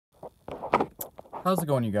How's it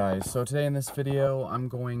going, you guys? So today in this video, I'm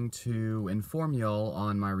going to inform y'all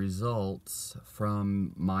on my results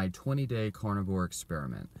from my 20-day carnivore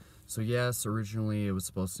experiment. So yes, originally it was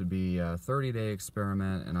supposed to be a 30-day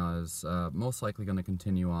experiment, and I was most likely going to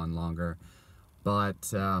continue on longer.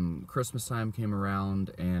 But Christmas time came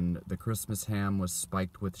around, and the Christmas ham was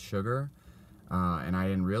spiked with sugar. And I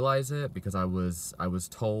didn't realize it because I was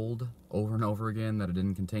told over and over again that it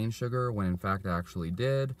didn't contain sugar, when in fact it actually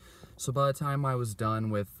did. So by the time I was done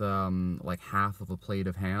with like half of a plate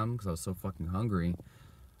of ham, because I was so fucking hungry,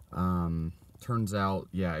 turns out,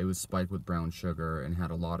 yeah, it was spiked with brown sugar and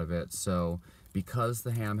had a lot of it. So because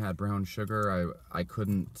the ham had brown sugar, I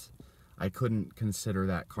couldn't consider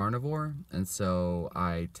that carnivore, and so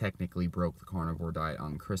I technically broke the carnivore diet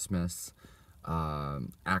on Christmas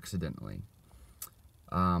accidentally.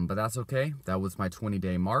 But that's okay. That was my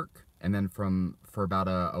 20-day mark. And then for about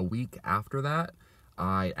a week after that,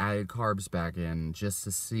 I added carbs back in just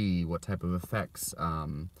to see what type of effects,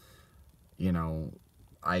 you know,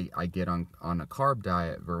 I get on a carb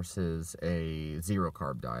diet versus a zero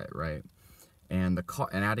carb diet, right? And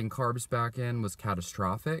adding carbs back in was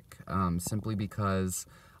catastrophic, simply because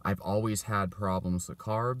I've always had problems with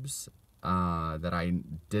carbs, that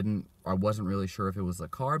I wasn't really sure if it was the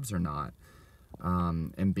carbs or not.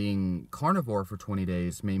 And being carnivore for 20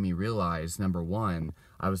 days made me realize, number one,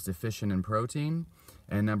 I was deficient in protein,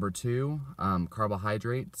 and number two,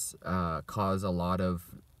 carbohydrates cause a lot of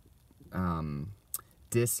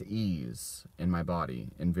dis-ease in my body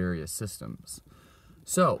in various systems.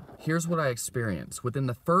 So here's what I experienced within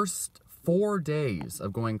the first 4 days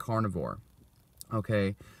of going carnivore.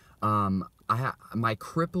 Okay, I had my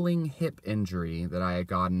crippling hip injury that I had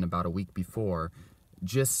gotten about a week before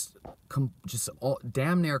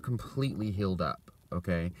damn near completely healed up,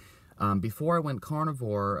 okay? Before I went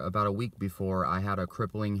carnivore, about a week before, I had a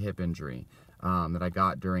crippling hip injury that I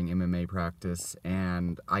got during MMA practice,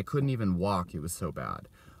 and I couldn't even walk. It was so bad.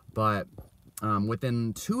 But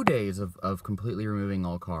within 2 days of completely removing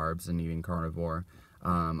all carbs and eating carnivore,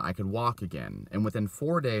 I could walk again. And within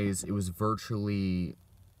 4 days, it was virtually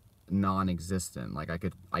non-existent. Like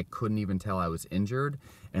I couldn't even tell I was injured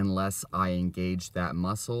unless I engaged that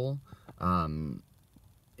muscle in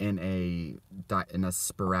a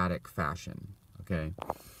sporadic fashion. Okay,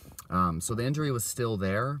 so the injury was still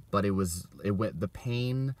there, but the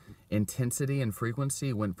pain intensity and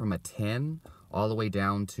frequency went from a 10 all the way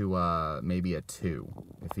down to maybe a 2,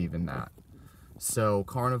 if even that. So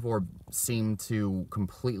carnivore seemed to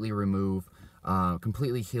completely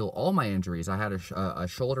heal all my injuries. I had a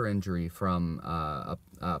shoulder injury from a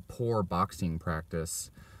poor boxing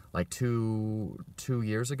practice like two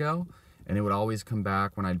years ago, and it would always come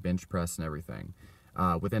back when I'd bench press and everything.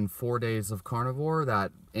 Within 4 days of carnivore,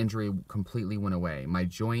 that injury completely went away. My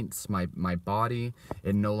joints, my body,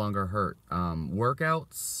 it no longer hurt.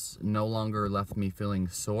 Workouts no longer left me feeling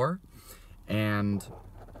sore. And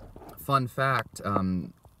fun fact,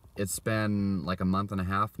 it's been like a month and a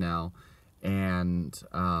half now, and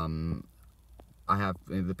I have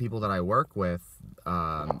the people that I work with,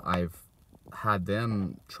 I've had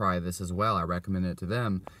them try this as well. I recommend it to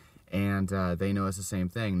them, and they notice the same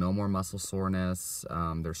thing. No more muscle soreness.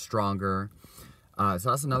 They're stronger. So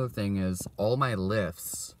that's another thing, is all my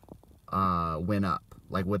lifts went up.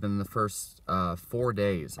 Like within the first 4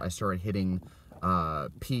 days, I started hitting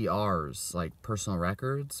PRs, like personal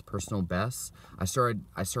records, personal bests. I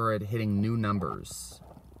started hitting new numbers,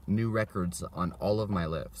 new records on all of my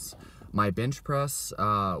lifts. My bench press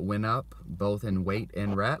went up both in weight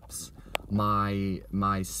and reps. My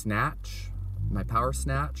power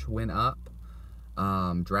snatch went up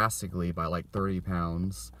drastically by like 30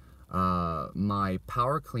 pounds. My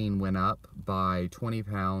power clean went up by 20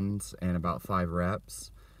 pounds and about 5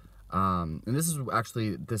 reps. And this is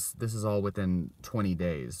actually, this is all within 20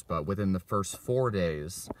 days, but within the first 4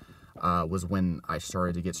 days was when I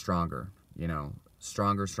started to get stronger, you know,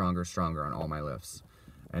 stronger on all my lifts.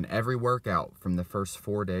 And every workout from the first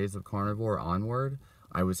 4 days of carnivore onward,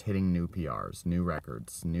 I was hitting new PRs, new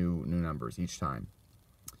records, new numbers each time.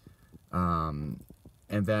 And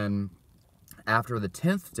then after the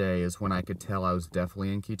 10th day is when I could tell I was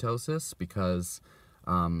definitely in ketosis, because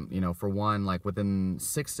you know, for one, like within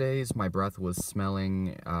 6 days, my breath was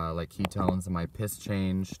smelling like ketones, and my piss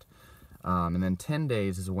changed. And then 10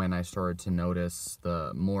 days is when I started to notice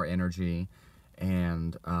the more energy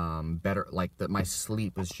and better, like that my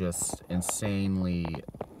sleep was just insanely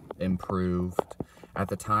improved. At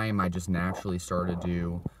the time, I just naturally started to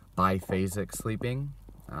do biphasic sleeping.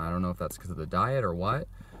 I don't know if that's because of the diet or what,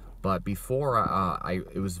 but before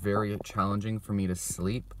it was very challenging for me to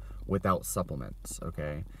sleep without supplements,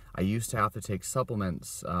 okay? I used to have to take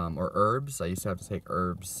supplements, or herbs. I used to have to take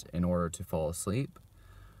herbs in order to fall asleep.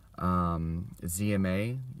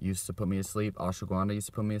 ZMA used to put me to sleep. Ashwagandha used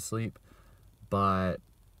to put me to sleep. But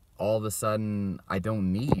all of a sudden, I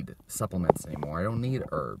don't need supplements anymore. I don't need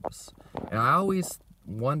herbs. And I always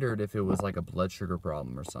wondered if it was like a blood sugar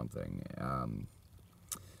problem or something.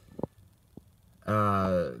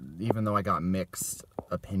 Even though I got mixed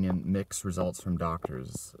results from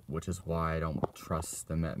doctors, which is why I don't trust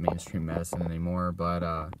the mainstream medicine anymore. But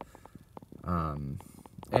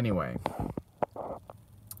anyway,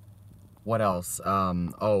 what else?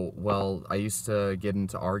 Oh, well, I used to get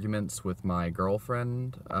into arguments with my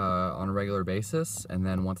girlfriend on a regular basis, and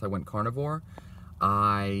then once I went carnivore,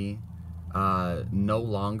 I no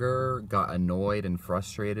longer got annoyed and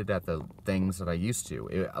frustrated at the things that I used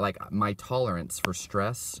to. Like, my tolerance for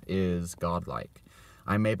stress is godlike.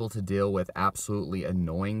 I'm able to deal with absolutely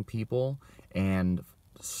annoying people and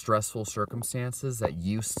stressful circumstances that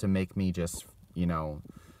used to make me just,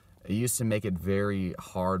 it used to make it very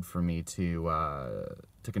hard for me to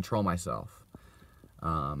control myself.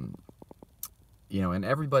 And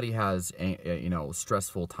everybody has,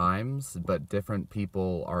 stressful times, but different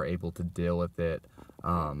people are able to deal with it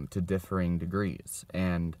to differing degrees.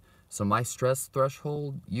 And so my stress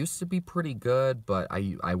threshold used to be pretty good, but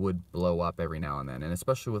I would blow up every now and then. And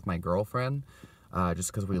especially with my girlfriend,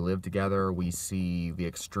 just because we live together, we see the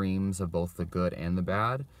extremes of both the good and the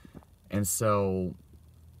bad. And so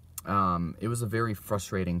it was a very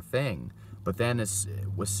frustrating thing. But then as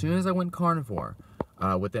soon as I went carnivore,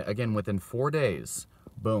 within 4 days,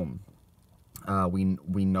 boom,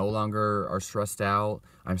 we no longer are stressed out.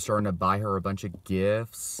 I'm starting to buy her a bunch of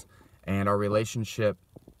gifts, and our relationship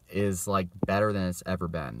is like better than it's ever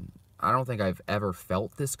been. I don't think I've ever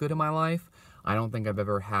felt this good in my life. I don't think I've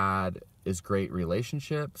ever had as great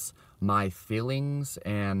relationships. My feelings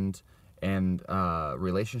and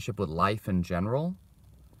relationship with life in general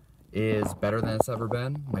is better than it's ever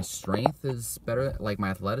been. My strength is better, like my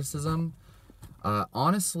athleticism.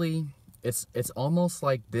 Honestly, it's almost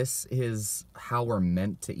like this is how we're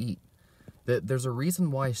meant to eat. There's a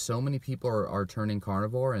reason why so many people are turning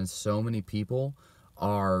carnivore, and so many people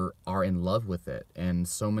are in love with it, and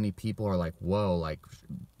so many people are like, whoa, like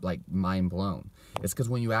mind blown. It's because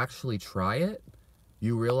when you actually try it,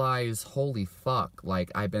 you realize, holy fuck, like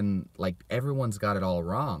everyone's got it all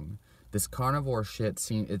wrong. This carnivore shit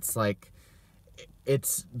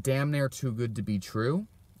it's damn near too good to be true.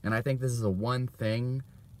 And I think this is the one thing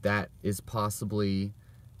that is possibly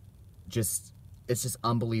it's just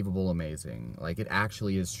unbelievable amazing. Like, it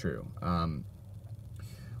actually is true.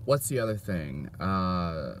 What's the other thing?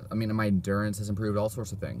 My endurance has improved, all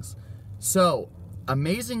sorts of things. So,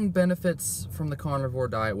 amazing benefits from the carnivore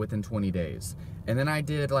diet within 20 days. And then I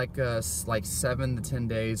did like 7 to 10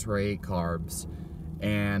 days where I ate carbs.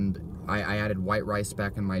 And I added white rice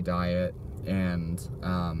back in my diet. And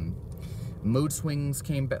mood swings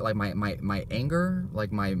came back. Like my anger,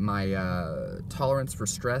 like my tolerance for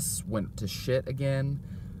stress went to shit again.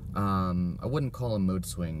 I wouldn't call them mood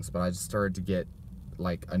swings, but I just started to get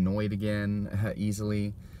like annoyed again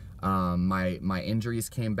easily. My injuries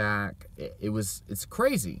came back. It's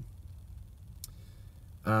crazy.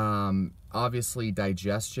 Obviously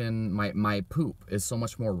digestion, my poop is so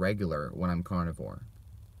much more regular when I'm carnivore.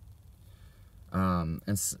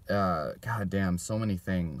 God damn, so many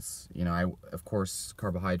things. Of course,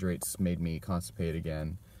 carbohydrates made me constipated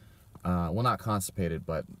again. Well, not constipated,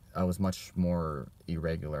 but I was much more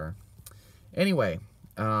irregular. Anyway,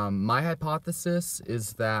 my hypothesis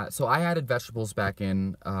is that, so I added vegetables back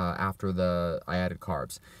in after I added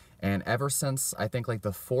carbs. And ever since, I think, like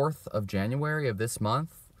the 4th of January of this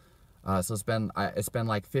month, so it's been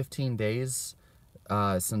like 15 days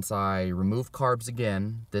since I removed carbs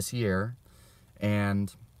again this year.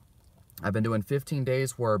 And I've been doing 15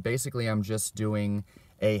 days where basically I'm just doing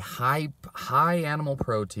a high animal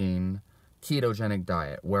protein ketogenic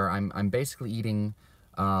diet, where I'm basically eating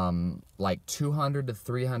like 200 to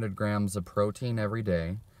 300 grams of protein every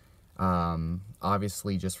day,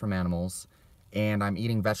 obviously just from animals, and I'm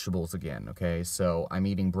eating vegetables again, okay? So I'm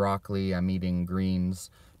eating broccoli, I'm eating greens,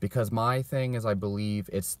 because my thing is, I believe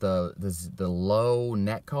it's the low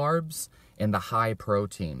net carbs and the high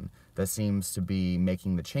protein that seems to be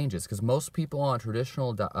making the changes, because most people on a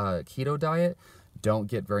traditional keto diet don't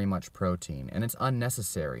get very much protein, and it's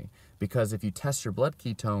unnecessary. because if you test your blood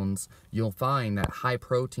ketones, you'll find that high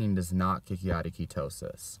protein does not kick you out of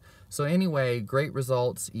ketosis. So anyway, great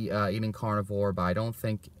results eating carnivore, but I don't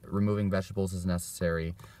think removing vegetables is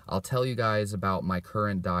necessary. I'll tell you guys about my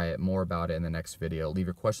current diet, more about it in the next video. Leave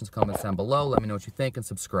your questions, comments down below. Let me know what you think and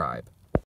subscribe.